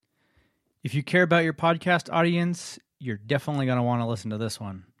If you care about your podcast audience, you're definitely going to want to listen to this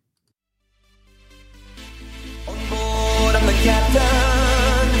one. On board, I'm the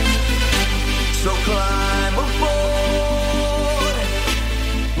captain, so climb aboard.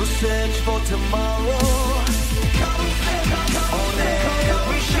 We'll search for tomorrow. On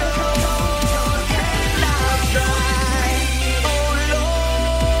every shore, and I'll try. Oh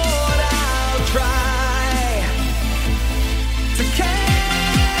Lord, I'll try to carry.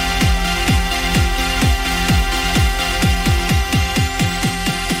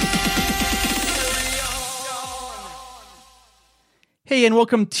 Hey, and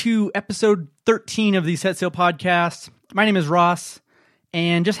welcome to episode 13 of the Set Sail Podcast. My name is Ross,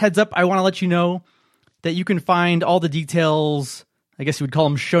 and just heads up, I want to let you know that you can find all the details, I guess you would call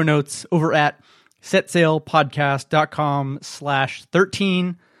them show notes, over at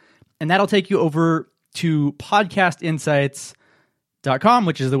setsailpodcast.com/13, and that'll take you over to podcastinsights.com,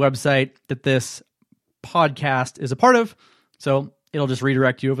 which is the website that this podcast is a part of. So it'll just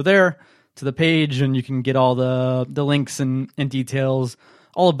redirect you over there to the page, and you can get all the links and details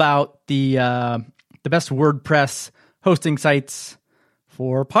all about the best WordPress hosting sites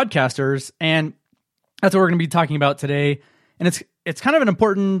for podcasters. And that's what we're going to be talking about today. And it's kind of an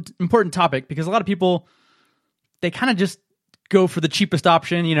important topic, because a lot of people, they kind of just go for the cheapest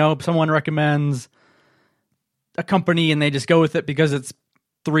option. You know, someone recommends a company and they just go with it because it's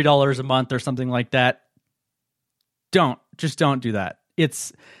 $3 a month or something like that. Don't do that.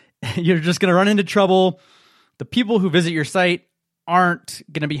 You're just going to run into trouble. The people who visit your site aren't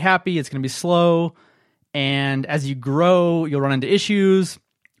going to be happy. It's going to be slow. And as you grow, you'll run into issues,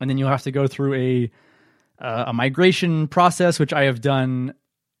 and then you'll have to go through a migration process, which I have done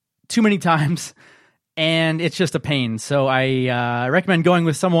too many times, and it's just a pain. So I recommend going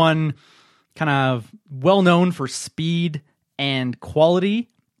with someone kind of well-known for speed and quality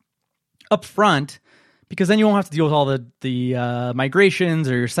up front, because then you won't have to deal with all the migrations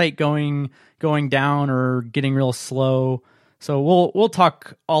or your site going down or getting real slow. So we'll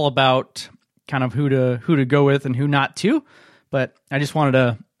talk all about kind of who to go with and who not to. But I just wanted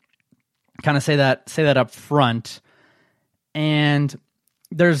to kind of say that up front. And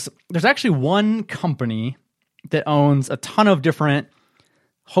there's actually one company that owns a ton of different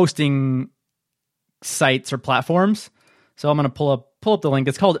hosting sites or platforms. So I'm going to pull up the link.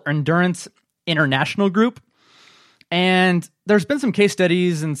 It's called Endurance International Group, and there's been some case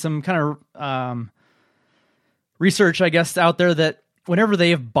studies and some kind of research, I guess, out there that whenever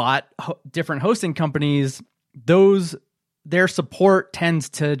they have bought different hosting companies, their support tends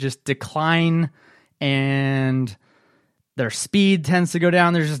to just decline and their speed tends to go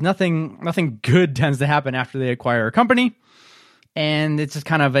down. There's just nothing good tends to happen after they acquire a company, and it's just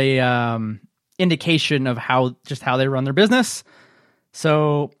kind of a indication of how they run their business.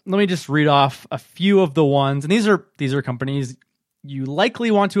 So let me just read off a few of the ones. And these are companies you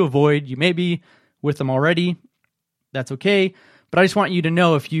likely want to avoid. You may be with them already. That's okay. But I just want you to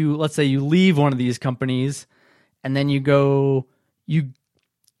know, if let's say you leave one of these companies and then you go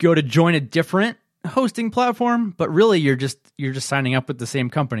to join a different hosting platform, but really you're just signing up with the same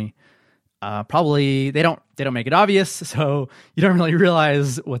company. Probably they don't make it obvious, so you don't really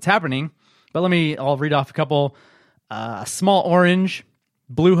realize what's happening. But I'll read off a couple. Small Orange,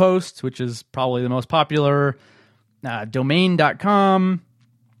 Bluehost, which is probably the most popular, Domain.com,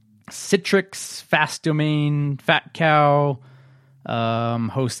 Citrix, Fast Domain, Fat Cow,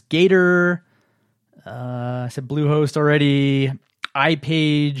 HostGator, I said Bluehost already,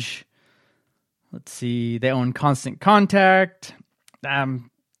 iPage, let's see, they own Constant Contact, a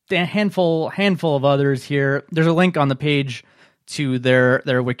handful of others here. There's a link on the page to their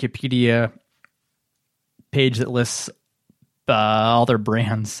Wikipedia page that lists all their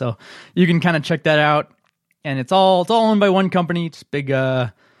brands, so you can kind of check that out. And it's all owned by one company. It's a big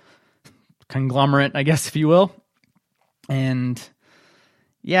conglomerate, I guess, if you will. And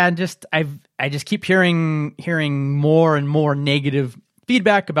yeah, I just keep hearing more and more negative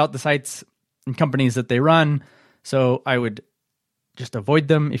feedback about the sites and companies that they run. So I would just avoid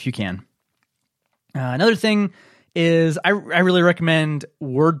them if you can. Another thing is I really recommend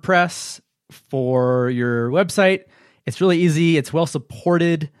WordPress for your website. It's really easy. It's well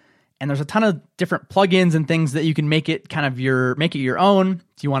supported, and there's a ton of different plugins and things that you can make it your own.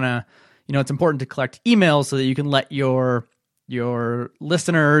 If you want to, it's important to collect emails so that you can let your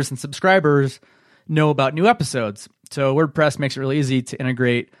listeners and subscribers know about new episodes. So WordPress makes it really easy to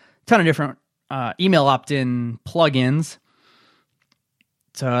integrate a ton of different email opt-in plugins.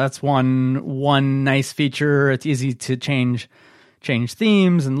 So that's one nice feature. It's easy to change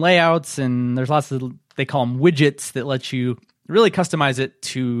themes and layouts, and there's lots of, they call them widgets, that let you really customize it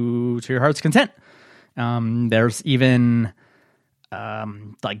to your heart's content. There's even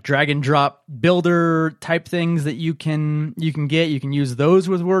like drag and drop builder type things that you can get. You can use those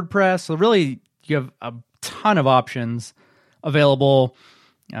with WordPress. So really, you have a ton of options available.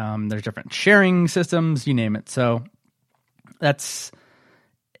 There's different sharing systems, you name it. So that's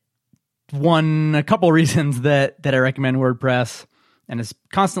a couple reasons that I recommend WordPress, and it's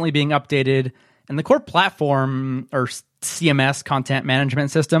constantly being updated. And the core platform, or CMS, content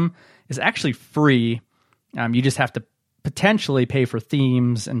management system, is actually free. You just have to potentially pay for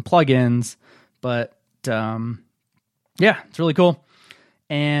themes and plugins, but yeah, it's really cool.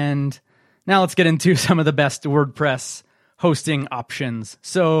 And now let's get into some of the best WordPress hosting options.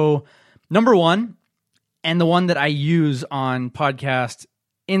 So number one, and the one that I use on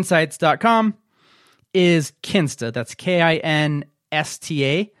podcastinsights.com, is Kinsta. That's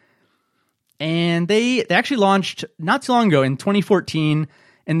Kinsta. And they actually launched not too long ago in 2014,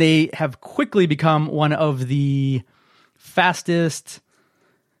 and they have quickly become one of the fastest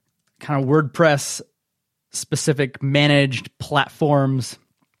kind of WordPress specific managed platforms.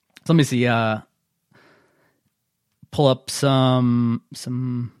 So let me see, pull up some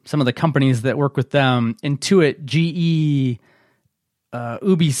of the companies that work with them: Intuit, GE,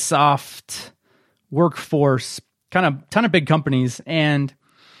 Ubisoft, Workforce, kind of ton of big companies. And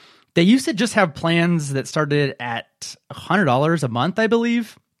they used to just have plans that started at $100 a month, I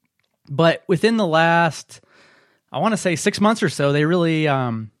believe. But within the last, I want to say 6 months or so, they really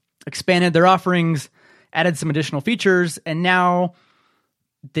expanded their offerings, added some additional features, and now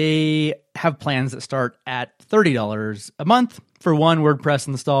they have plans that start at $30 a month for one WordPress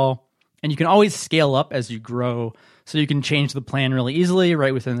install. And you can always scale up as you grow. So you can change the plan really easily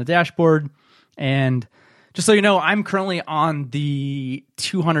right within the dashboard. And just so you know, I'm currently on the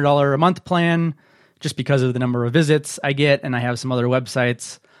 $200 a month plan just because of the number of visits I get, and I have some other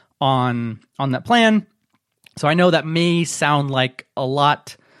websites on that plan. So I know that may sound like a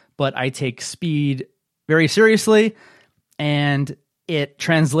lot, but I take speed very seriously, and it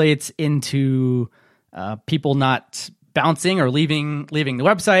translates into people not bouncing or leaving the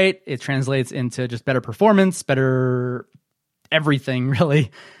website. It translates into just better performance, better everything,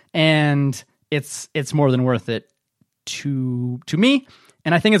 really. And it's more than worth it to me,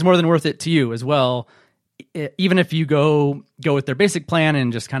 and I think it's more than worth it to you as well. Even if you go with their basic plan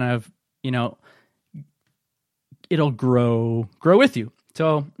and just kind of, it'll grow with you.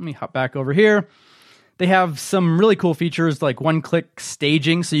 So let me hop back over here. They have some really cool features like one-click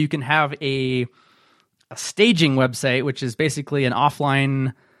staging, so you can have a staging website, which is basically an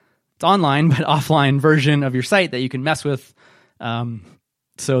offline, it's online, but offline version of your site that you can mess with,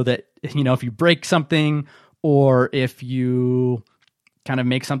 so that, if you break something, or if you kind of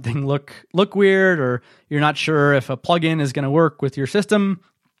make something look weird, or you're not sure if a plugin is going to work with your system,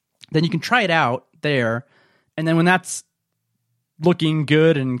 then you can try it out there. And then when that's looking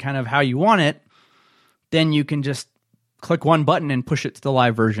good and kind of how you want it, then you can just click one button and push it to the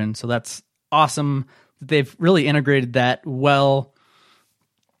live version. So that's awesome. They've really integrated that well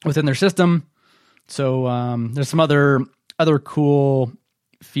within their system. So there's some other cool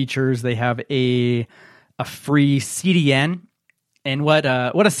features. They have a free CDN. And what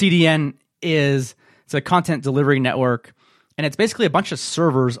a CDN is, it's a content delivery network, and it's basically a bunch of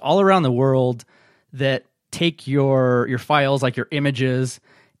servers all around the world that take your files, like your images,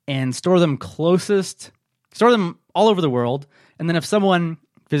 and store them all over the world. And then if someone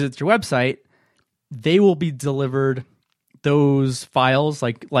visits your website, they will be delivered those files,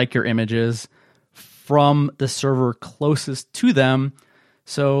 like your images, from the server closest to them.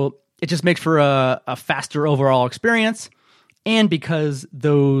 So it just makes for a faster overall experience. And because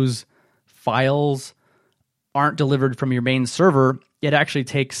those files aren't delivered from your main server, it actually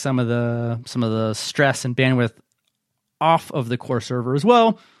takes some of the stress and bandwidth off of the core server as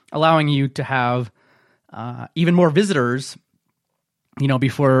well, allowing you to have even more visitors,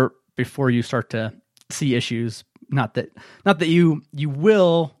 before you start to see issues. Not that you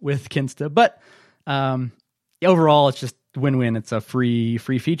will with Kinsta, but overall it's just win-win. It's a free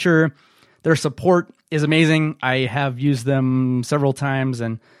feature. Their support is amazing. I have used them several times,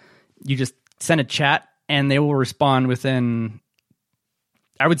 and you just send a chat and they will respond within,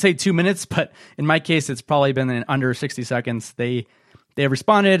 I would say 2 minutes, but in my case, it's probably been in under 60 seconds. They have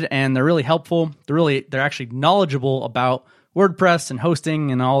responded, and they're really helpful. They're actually knowledgeable about WordPress and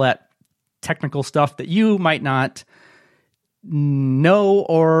hosting and all that technical stuff that you might not know,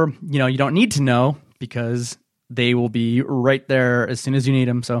 or, you don't need to know, because they will be right there as soon as you need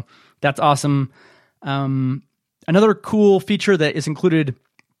them. So that's awesome. Another cool feature that is included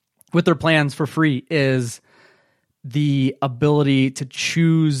with their plans for free is the ability to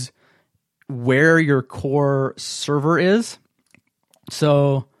choose where your core server is.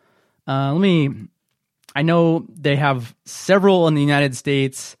 So I know they have several in the United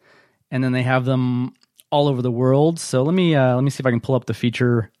States, and then they have them all over the world. So let me see if I can pull up the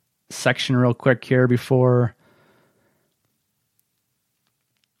feature section real quick here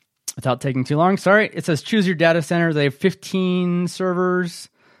without taking too long. Sorry. It says choose your data center. They have 15 servers,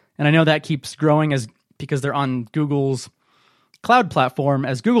 and I know that keeps growing because they're on Google's cloud platform.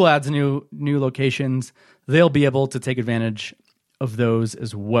 As Google adds new locations, they'll be able to take advantage of those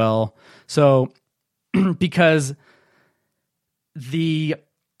as well. So because the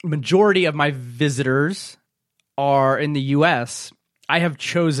majority of my visitors are in the US, I have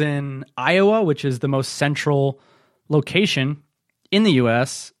chosen Iowa, which is the most central location in the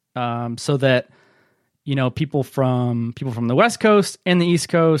US, so that people from the West Coast and the East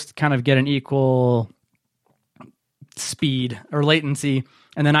Coast kind of get an equal speed or latency.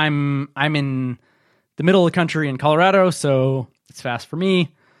 And then I'm in the middle of the country in Colorado, so it's fast for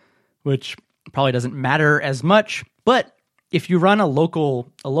me, which probably doesn't matter as much. But if you run a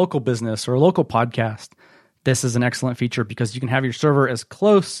local business or a local podcast, this is an excellent feature because you can have your server as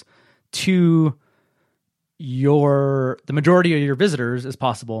close to the majority of your visitors as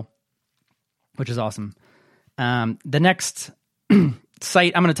possible, which is awesome. The next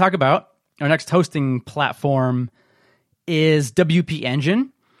site I'm going to talk about, our next hosting platform, is WP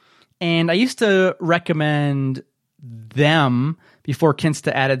Engine. And I used to recommend them before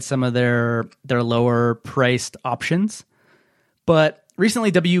Kinsta added some of their lower priced options. But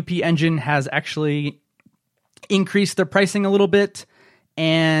recently WP Engine has actually increased their pricing a little bit,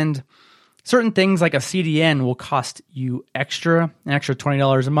 and certain things like a CDN will cost you an extra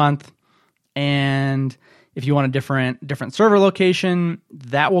 $20 a month. And if you want a different server location,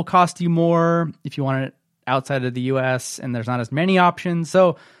 that will cost you more if you want it outside of the US and there's not as many options.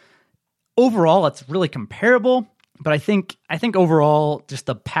 So overall, it's really comparable, but I think overall just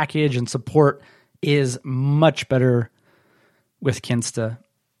the package and support is much better with Kinsta.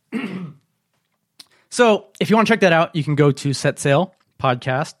 So if you want to check that out, you can go to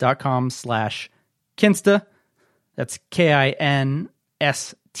setsailpodcast.com/Kinsta. That's KINSTA.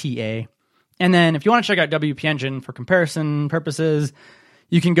 And then if you want to check out WP Engine for comparison purposes,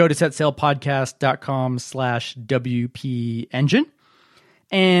 you can go to setsailpodcast.com/WP Engine.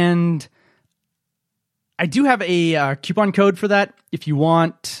 And I do have a coupon code for that. If you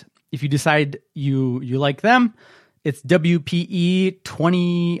decide you like them, it's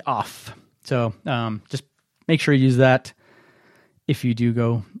WPE20 off. So just make sure you use that if you do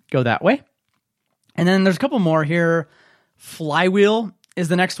go that way. And then there's a couple more here. Flywheel is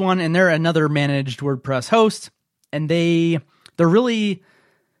the next one, and they're another managed WordPress host, and they're really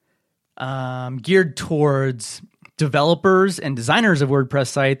geared towards developers and designers of WordPress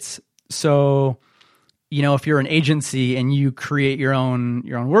sites. So, if you're an agency and you create your own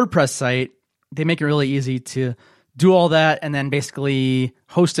WordPress site, they make it really easy to do all that and then basically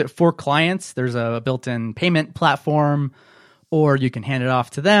host it for clients. There's a built-in payment platform, or you can hand it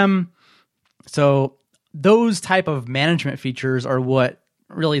off to them. So those type of management features are what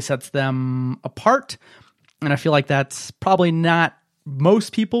really sets them apart. And I feel like that's probably not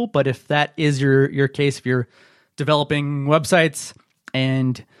most people, but if that is your case, if you're developing websites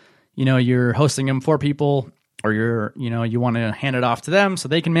and you're hosting them for people, or you want to hand it off to them so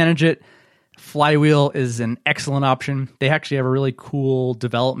they can manage it, Flywheel is an excellent option. They actually have a really cool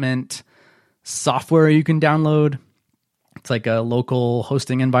development software you can download. It's like a local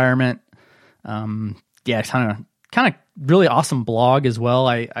hosting environment. It's kind of really awesome blog as well.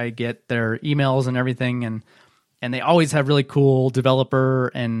 I get their emails and everything, and they always have really cool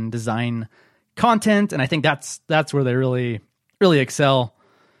developer and design content. And I think that's where they really, really excel.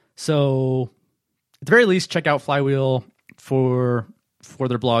 So at the very least, check out Flywheel for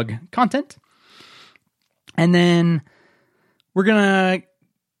their blog content. And then we're going to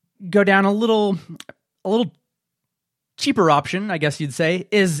go down a little cheaper option, I guess you'd say,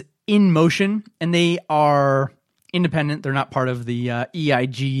 is InMotion. And they are independent. They're not part of the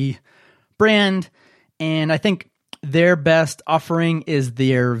EIG brand. And I think their best offering is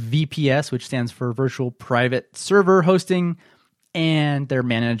their VPS, which stands for Virtual Private Server Hosting, and their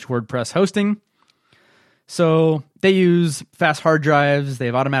managed WordPress hosting. So they use fast hard drives, they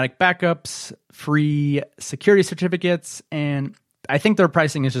have automatic backups, free security certificates, and I think their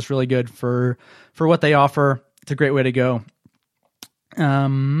pricing is just really good for what they offer. It's a great way to go.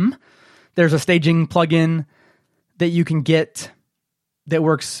 There's a staging plugin that you can get that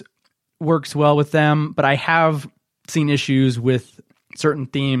works well with them, but I have seen issues with certain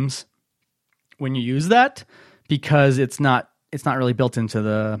themes when you use that, because it's not really built into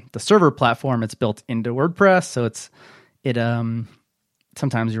the server platform. It's built into WordPress, so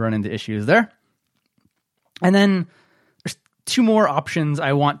sometimes you run into issues there. And then there's two more options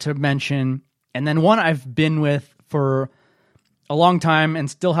I want to mention, and then one I've been with for a long time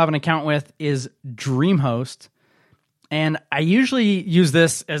and still have an account with is DreamHost. And I usually use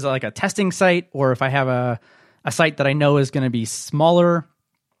this as like a testing site, or if I have a site that I know is going to be smaller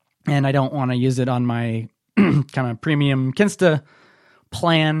and I don't want to use it on my kind of premium Kinsta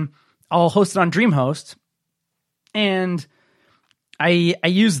plan, I'll host it on DreamHost. And I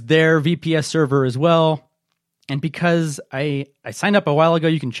use their VPS server as well. And because I signed up a while ago,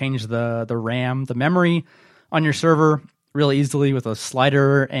 you can change the RAM, the memory on your server really easily with a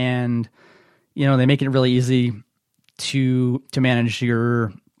slider, and they make it really easy to manage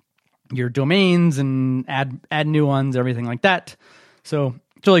your domains and add new ones, everything like that. So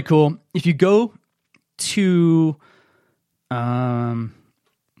it's really cool. If you go to and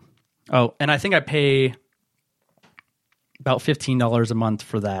I think I pay about $15 a month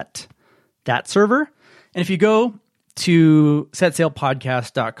for that server. And if you go to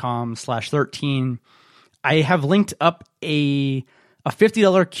setsailpodcast.com/13, I have linked up a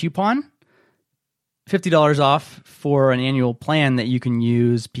 $50 coupon, $50 off for an annual plan that you can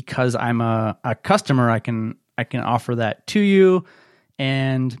use. Because I'm a customer, I can offer that to you,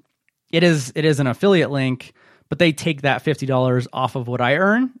 and it is an affiliate link, but they take that $50 off of what I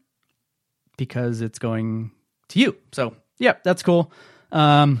earn because it's going to you. So yeah, that's cool.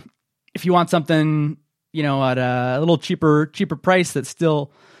 If you want something, at a little cheaper price that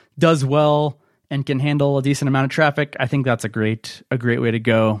still does well and can handle a decent amount of traffic, I think that's a great way to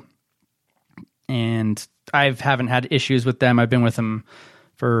go. And I haven't had issues with them. I've been with them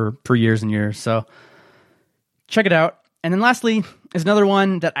for years and years. So check it out. And then lastly is another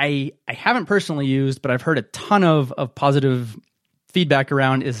one that I haven't personally used, but I've heard a ton of positive feedback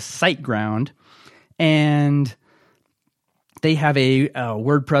around, is SiteGround. And they have a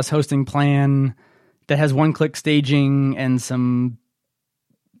WordPress hosting plan that has one-click staging and some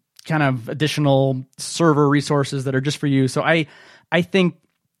kind of additional server resources that are just for you. So I think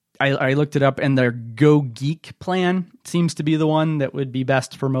I looked it up, and their Go Geek plan seems to be the one that would be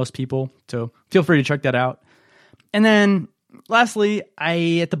best for most people. So feel free to check that out. And then lastly,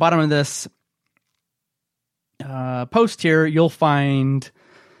 at the bottom of this post here, you'll find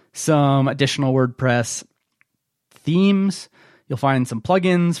some additional WordPress themes. You'll find some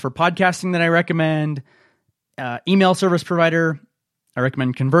plugins for podcasting that I recommend. Email service provider, I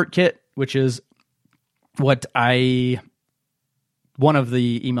recommend ConvertKit, which is one of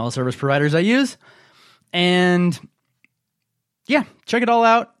the email service providers I use. And yeah, check it all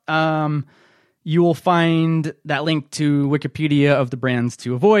out. You will find that link to Wikipedia of the brands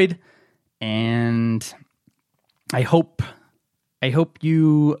to avoid. And I hope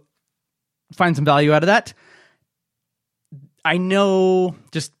you find some value out of that. I know,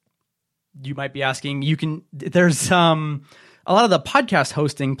 just, you might be asking, there's a lot of the podcast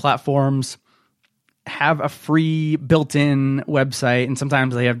hosting platforms have a free built-in website, and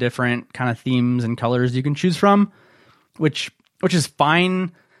sometimes they have different kind of themes and colors you can choose from, which is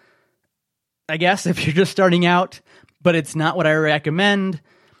fine, I guess, if you're just starting out, but it's not what I recommend.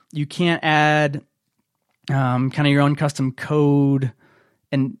 You can't add kind of your own custom code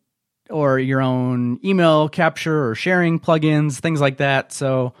or your own email capture or sharing plugins, things like that.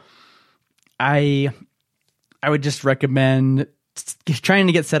 So I would just recommend trying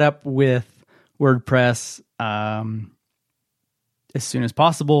to get set up with WordPress as soon as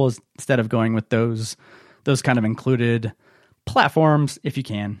possible, instead of going with those kind of included platforms if you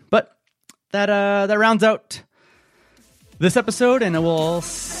can. But that rounds out this episode, and we'll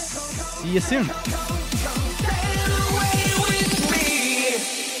see you soon.